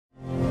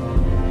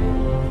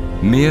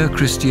Mere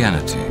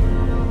Christianity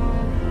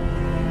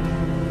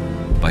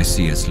by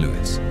C.S.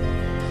 Lewis.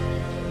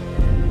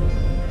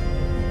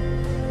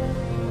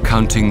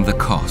 Counting the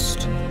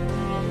Cost.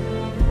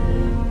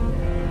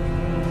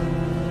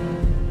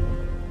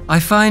 I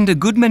find a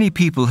good many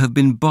people have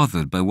been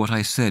bothered by what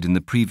I said in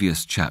the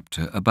previous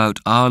chapter about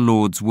our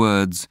Lord's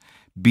words,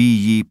 "Be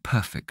ye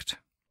perfect."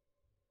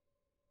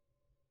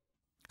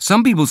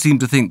 Some people seem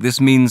to think this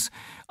means,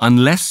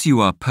 unless you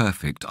are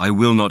perfect, I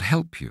will not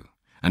help you.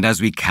 And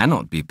as we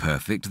cannot be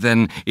perfect,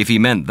 then, if he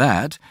meant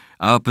that,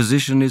 our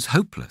position is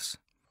hopeless.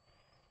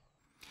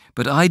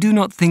 But I do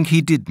not think he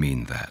did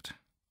mean that.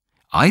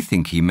 I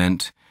think he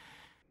meant,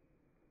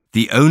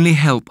 the only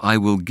help I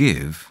will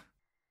give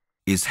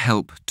is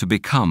help to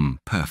become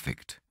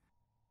perfect.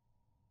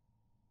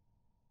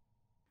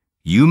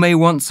 You may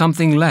want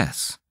something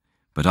less,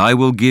 but I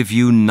will give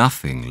you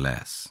nothing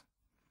less.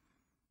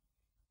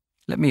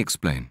 Let me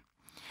explain.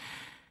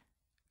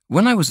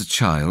 When I was a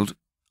child,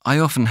 I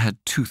often had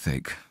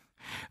toothache,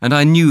 and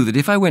I knew that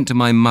if I went to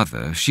my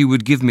mother, she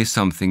would give me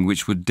something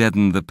which would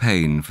deaden the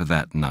pain for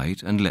that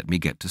night and let me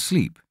get to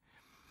sleep.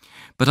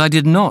 But I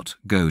did not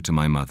go to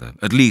my mother,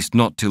 at least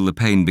not till the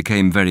pain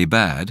became very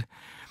bad,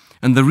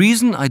 and the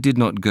reason I did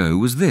not go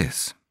was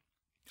this.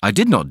 I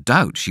did not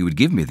doubt she would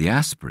give me the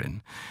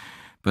aspirin,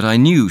 but I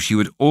knew she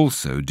would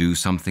also do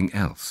something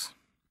else.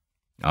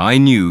 I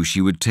knew she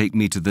would take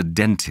me to the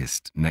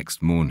dentist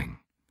next morning.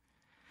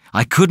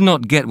 I could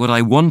not get what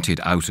I wanted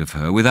out of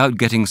her without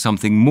getting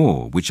something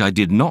more, which I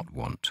did not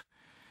want.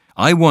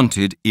 I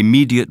wanted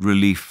immediate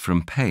relief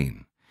from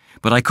pain,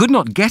 but I could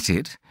not get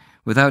it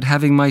without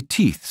having my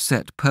teeth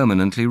set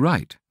permanently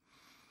right.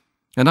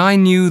 And I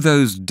knew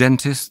those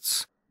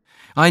dentists.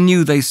 I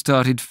knew they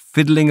started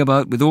fiddling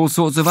about with all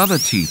sorts of other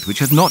teeth which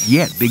had not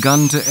yet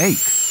begun to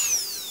ache.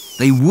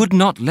 They would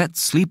not let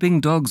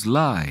sleeping dogs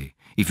lie.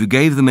 If you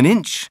gave them an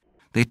inch,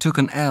 they took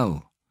an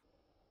ell.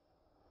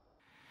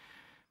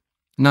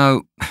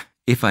 Now,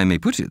 if I may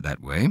put it that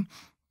way,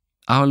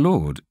 our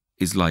Lord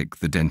is like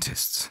the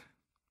dentists.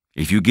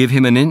 If you give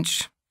him an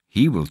inch,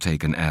 he will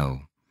take an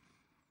ell.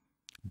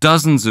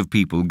 Dozens of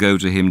people go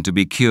to him to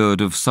be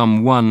cured of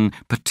some one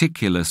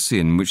particular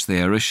sin which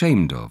they are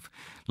ashamed of,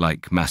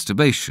 like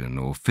masturbation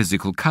or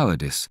physical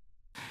cowardice,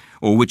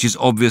 or which is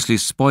obviously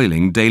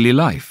spoiling daily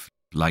life,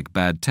 like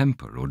bad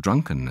temper or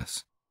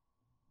drunkenness.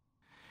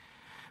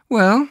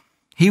 Well,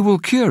 he will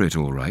cure it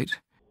all right.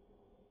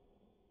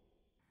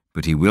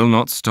 But he will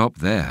not stop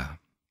there.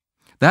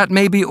 That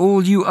may be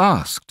all you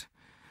asked,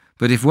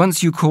 but if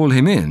once you call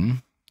him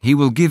in, he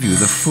will give you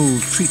the full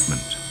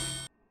treatment.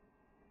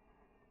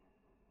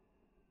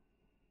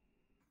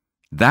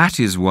 That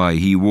is why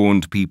he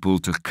warned people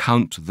to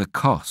count the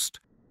cost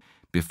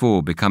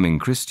before becoming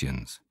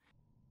Christians.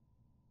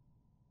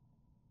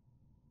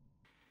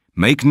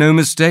 Make no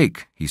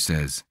mistake, he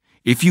says,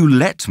 if you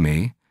let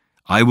me,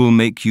 I will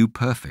make you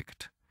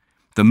perfect.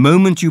 The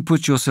moment you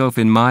put yourself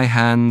in my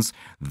hands,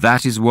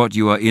 that is what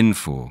you are in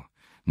for,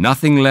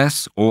 nothing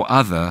less or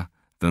other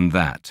than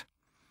that.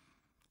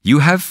 You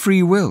have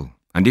free will,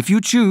 and if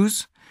you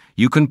choose,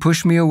 you can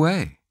push me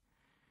away.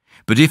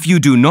 But if you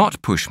do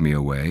not push me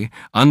away,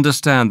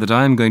 understand that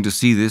I am going to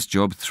see this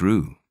job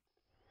through.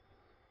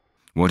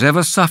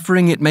 Whatever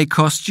suffering it may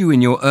cost you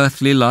in your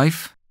earthly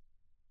life,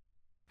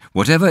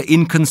 whatever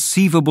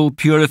inconceivable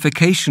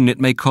purification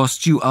it may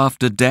cost you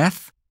after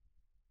death,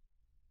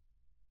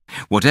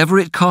 whatever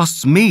it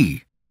costs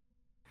me,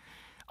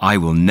 I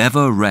will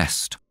never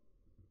rest,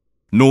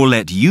 nor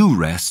let you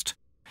rest,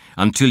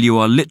 until you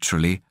are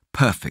literally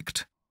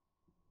perfect.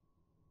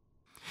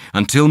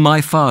 Until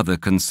my Father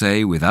can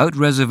say without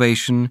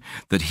reservation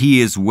that he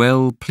is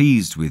well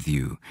pleased with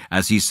you,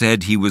 as he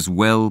said he was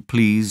well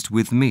pleased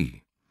with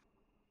me.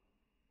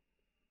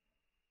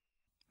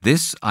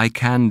 This I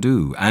can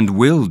do and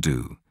will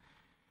do,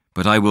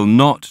 but I will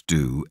not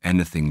do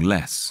anything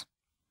less.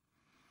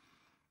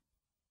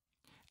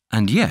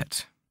 And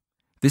yet,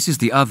 this is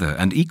the other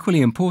and equally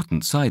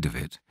important side of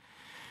it.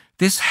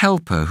 This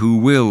helper who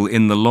will,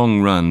 in the long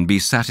run, be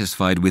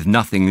satisfied with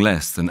nothing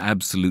less than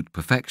absolute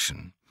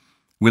perfection,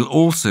 will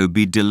also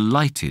be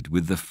delighted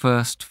with the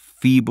first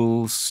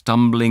feeble,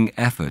 stumbling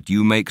effort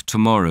you make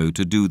tomorrow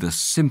to do the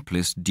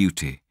simplest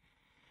duty.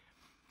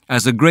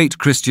 As a great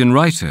Christian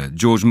writer,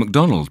 George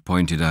MacDonald,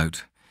 pointed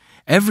out,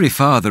 every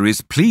father is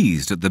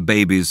pleased at the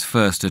baby's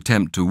first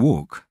attempt to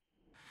walk.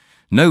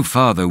 No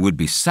father would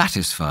be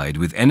satisfied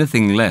with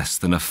anything less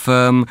than a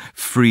firm,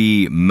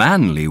 free,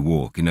 manly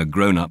walk in a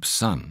grown-up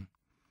son.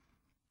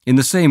 In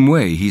the same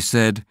way, he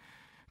said,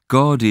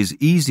 God is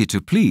easy to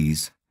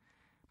please,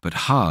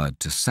 but hard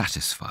to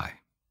satisfy.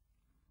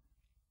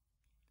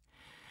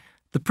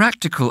 The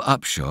practical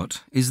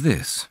upshot is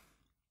this.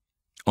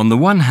 On the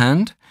one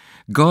hand,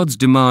 God's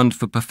demand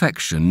for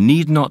perfection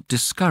need not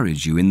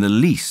discourage you in the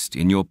least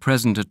in your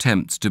present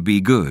attempts to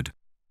be good,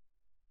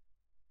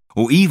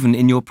 or even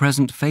in your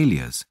present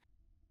failures.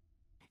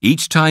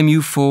 Each time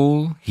you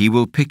fall, he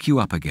will pick you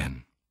up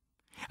again.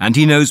 And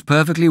he knows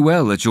perfectly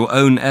well that your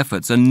own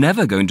efforts are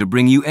never going to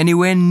bring you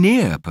anywhere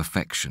near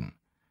perfection.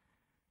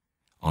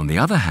 On the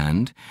other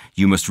hand,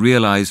 you must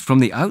realize from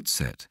the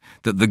outset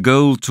that the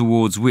goal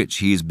towards which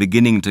he is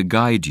beginning to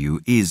guide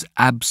you is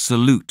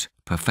absolute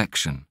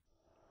perfection.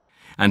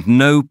 And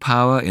no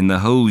power in the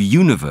whole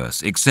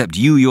universe except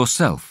you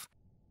yourself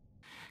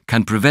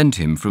can prevent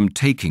him from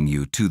taking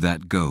you to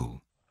that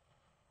goal.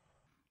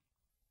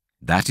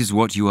 That is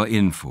what you are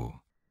in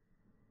for.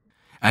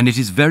 And it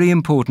is very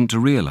important to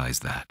realize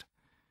that.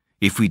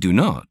 If we do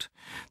not,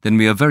 then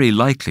we are very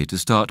likely to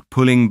start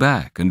pulling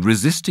back and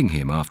resisting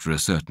him after a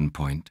certain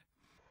point.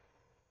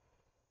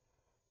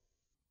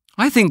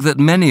 I think that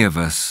many of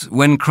us,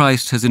 when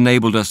Christ has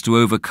enabled us to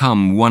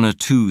overcome one or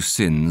two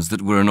sins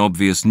that were an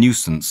obvious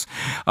nuisance,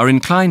 are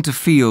inclined to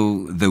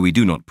feel, though we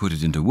do not put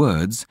it into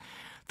words,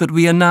 that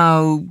we are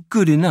now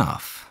good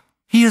enough.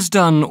 He has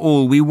done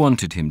all we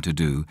wanted him to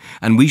do,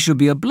 and we should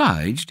be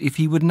obliged if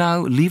he would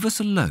now leave us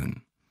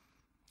alone.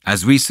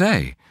 As we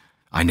say,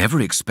 I never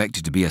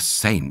expected to be a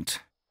saint.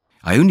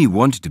 I only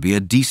wanted to be a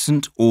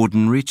decent,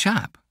 ordinary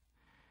chap.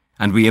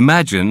 And we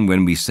imagine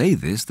when we say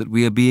this that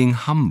we are being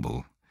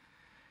humble.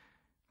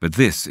 But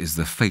this is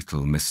the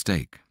fatal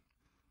mistake.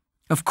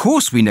 Of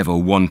course we never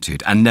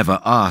wanted and never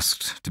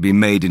asked to be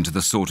made into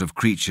the sort of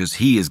creatures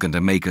he is going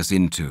to make us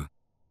into.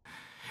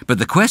 But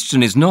the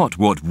question is not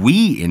what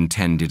we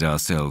intended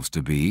ourselves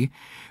to be,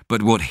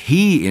 but what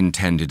he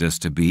intended us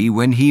to be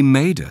when he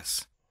made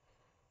us.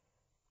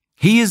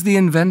 He is the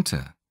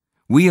inventor.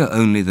 We are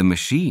only the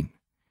machine.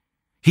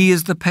 He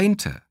is the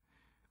painter.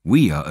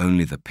 We are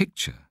only the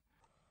picture.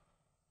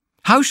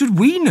 How should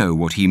we know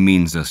what he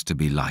means us to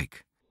be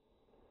like?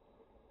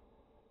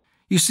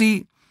 You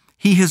see,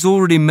 he has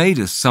already made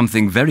us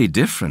something very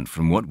different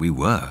from what we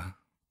were.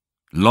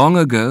 Long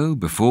ago,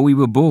 before we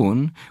were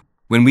born,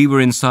 when we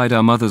were inside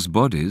our mother's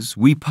bodies,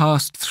 we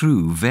passed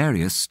through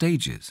various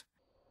stages.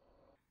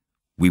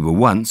 We were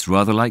once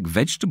rather like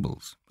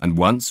vegetables, and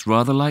once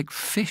rather like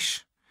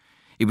fish.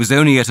 It was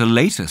only at a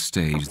later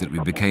stage that we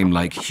became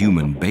like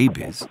human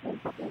babies.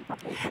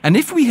 And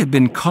if we had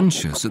been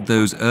conscious at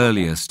those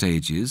earlier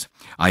stages,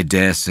 I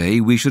dare say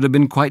we should have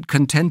been quite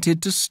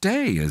contented to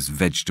stay as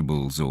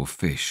vegetables or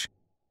fish,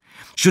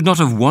 should not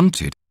have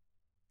wanted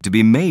to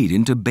be made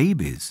into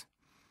babies.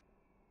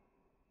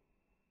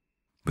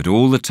 But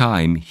all the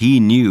time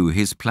he knew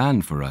his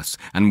plan for us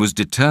and was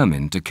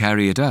determined to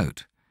carry it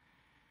out.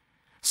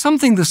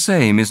 Something the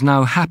same is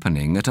now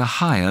happening at a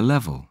higher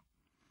level.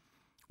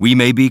 We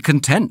may be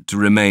content to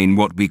remain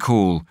what we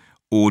call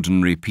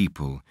ordinary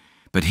people,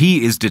 but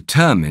he is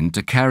determined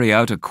to carry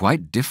out a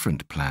quite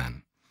different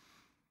plan.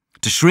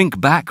 To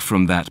shrink back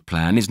from that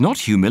plan is not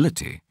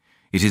humility,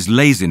 it is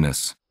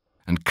laziness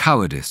and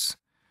cowardice.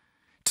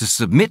 To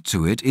submit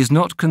to it is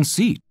not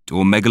conceit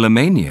or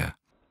megalomania.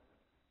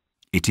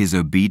 It is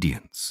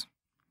obedience.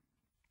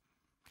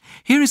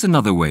 Here is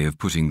another way of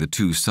putting the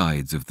two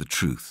sides of the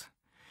truth.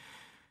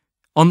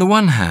 On the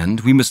one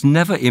hand, we must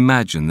never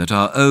imagine that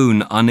our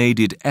own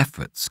unaided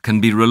efforts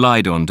can be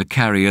relied on to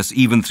carry us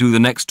even through the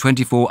next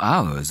 24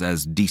 hours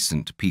as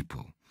decent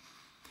people.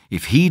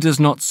 If he does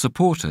not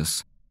support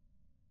us,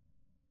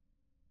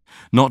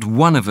 not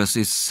one of us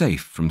is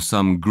safe from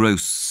some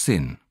gross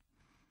sin.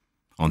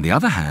 On the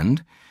other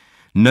hand,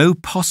 no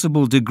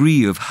possible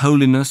degree of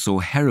holiness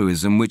or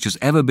heroism which has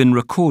ever been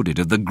recorded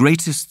of the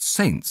greatest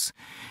saints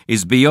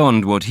is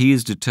beyond what he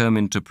is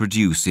determined to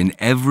produce in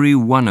every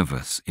one of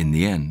us in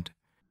the end.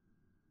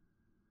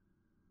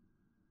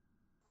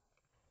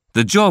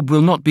 The job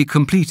will not be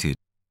completed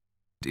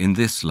in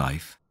this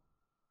life,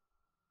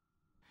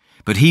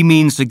 but he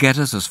means to get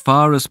us as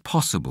far as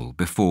possible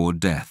before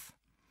death.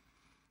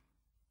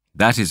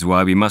 That is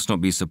why we must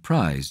not be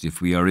surprised if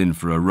we are in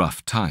for a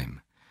rough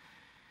time.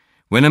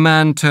 When a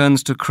man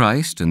turns to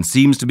Christ and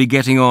seems to be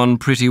getting on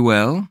pretty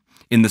well,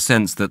 in the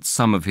sense that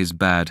some of his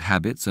bad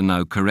habits are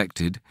now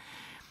corrected,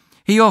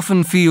 he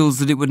often feels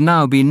that it would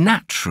now be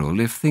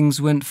natural if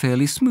things went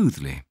fairly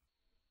smoothly.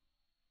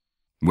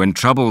 When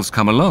troubles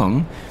come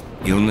along,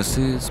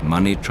 illnesses,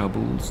 money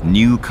troubles,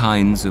 new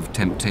kinds of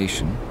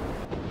temptation,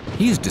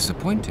 he is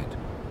disappointed.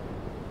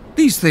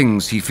 These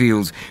things, he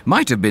feels,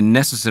 might have been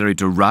necessary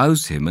to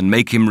rouse him and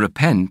make him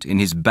repent in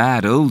his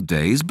bad old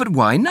days, but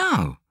why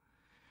now?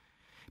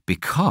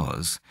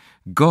 Because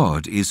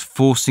God is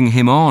forcing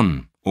him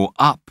on, or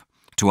up,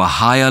 to a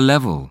higher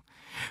level,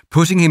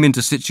 putting him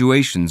into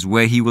situations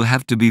where he will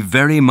have to be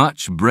very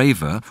much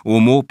braver,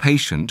 or more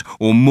patient,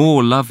 or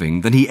more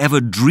loving than he ever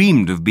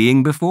dreamed of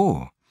being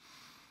before.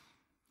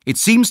 It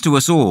seems to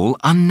us all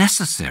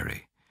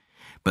unnecessary,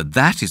 but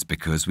that is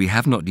because we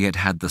have not yet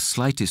had the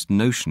slightest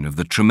notion of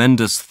the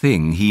tremendous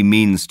thing he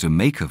means to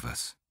make of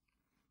us.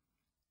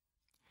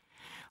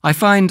 I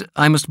find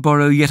I must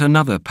borrow yet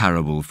another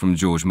parable from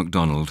George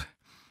MacDonald.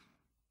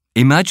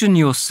 Imagine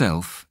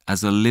yourself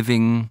as a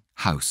living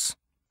house.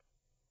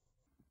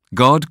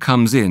 God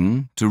comes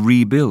in to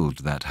rebuild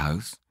that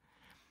house.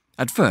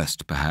 At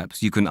first,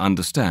 perhaps, you can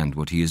understand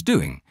what he is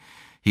doing.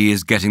 He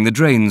is getting the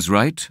drains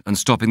right and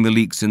stopping the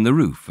leaks in the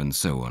roof and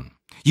so on.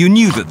 You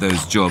knew that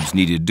those jobs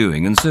needed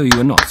doing, and so you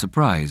are not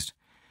surprised.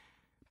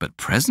 But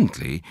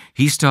presently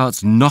he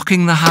starts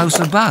knocking the house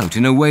about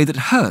in a way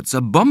that hurts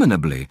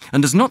abominably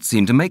and does not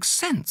seem to make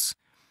sense.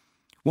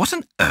 What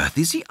on earth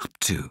is he up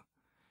to?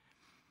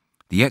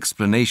 The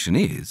explanation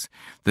is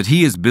that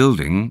he is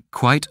building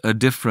quite a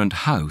different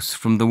house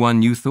from the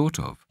one you thought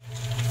of.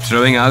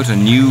 Throwing out a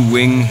new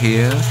wing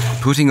here,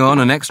 putting on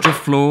an extra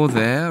floor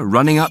there,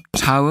 running up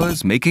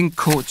towers, making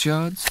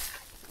courtyards.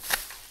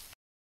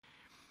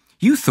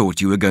 You thought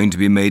you were going to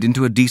be made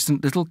into a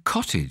decent little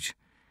cottage,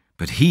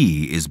 but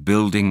he is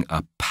building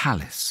a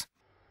palace.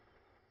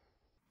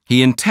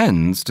 He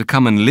intends to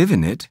come and live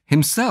in it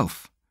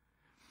himself.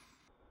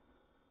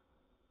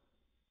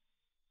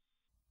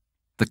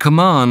 The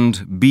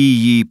command, "Be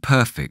ye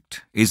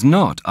perfect," is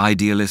not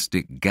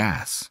idealistic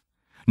gas,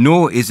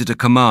 nor is it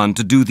a command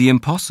to do the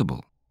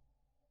impossible.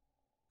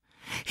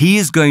 He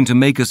is going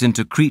to make us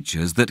into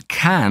creatures that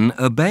can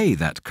obey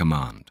that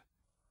command.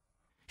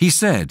 He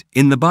said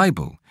in the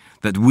Bible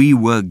that we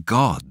were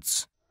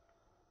gods,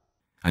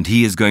 and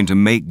he is going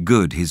to make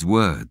good his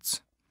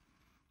words.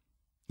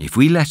 If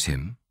we let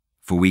him,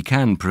 for we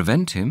can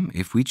prevent him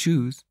if we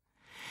choose,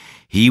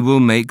 he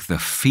will make the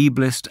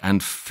feeblest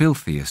and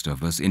filthiest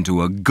of us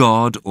into a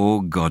god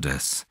or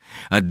goddess,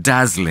 a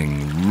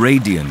dazzling,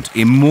 radiant,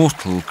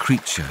 immortal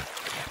creature,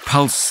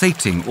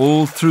 pulsating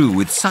all through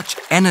with such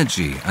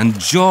energy and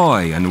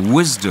joy and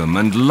wisdom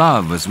and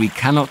love as we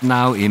cannot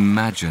now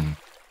imagine.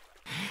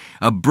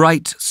 A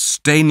bright,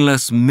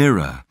 stainless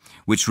mirror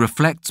which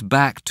reflects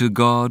back to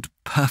God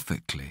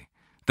perfectly,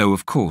 though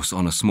of course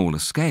on a smaller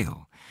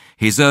scale,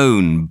 his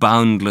own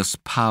boundless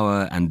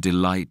power and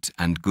delight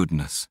and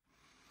goodness.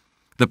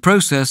 The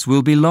process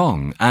will be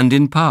long and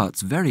in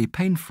parts very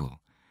painful.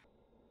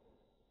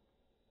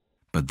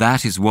 But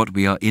that is what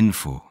we are in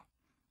for,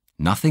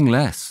 nothing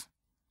less.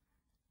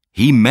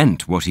 He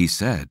meant what he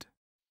said.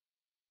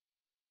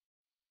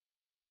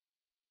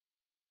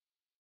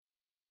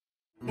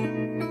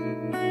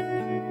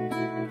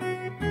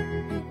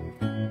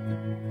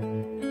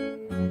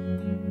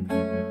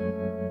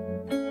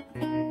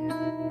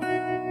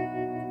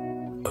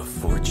 A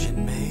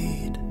fortune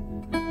made,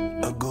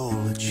 a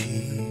goal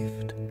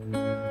achieved,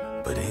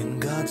 but in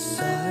God's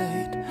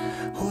sight,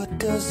 what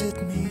does it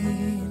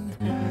mean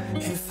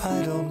if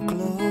I don't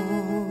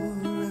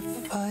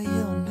glorify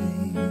your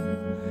name?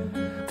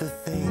 The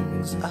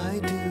things I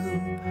do,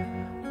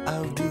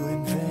 I'll do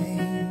in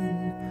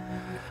vain.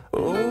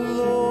 Oh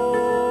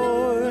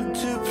Lord,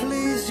 to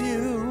please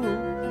you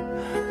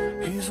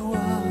is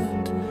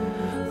what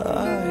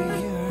I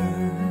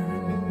yearn.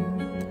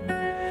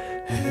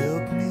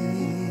 Help me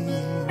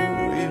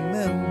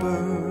remember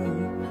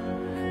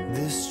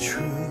this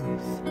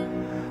truth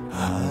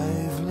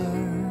I've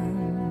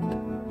learned,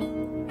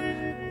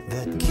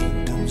 that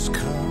kingdoms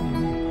come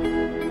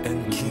and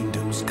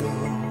kingdoms go,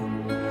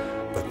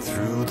 but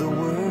through the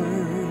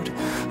word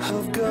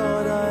of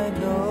God I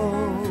know,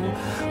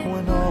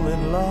 when all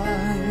in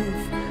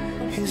life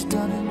is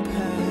done and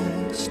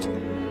past,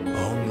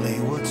 only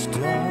what's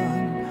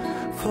done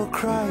for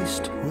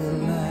Christ will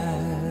last.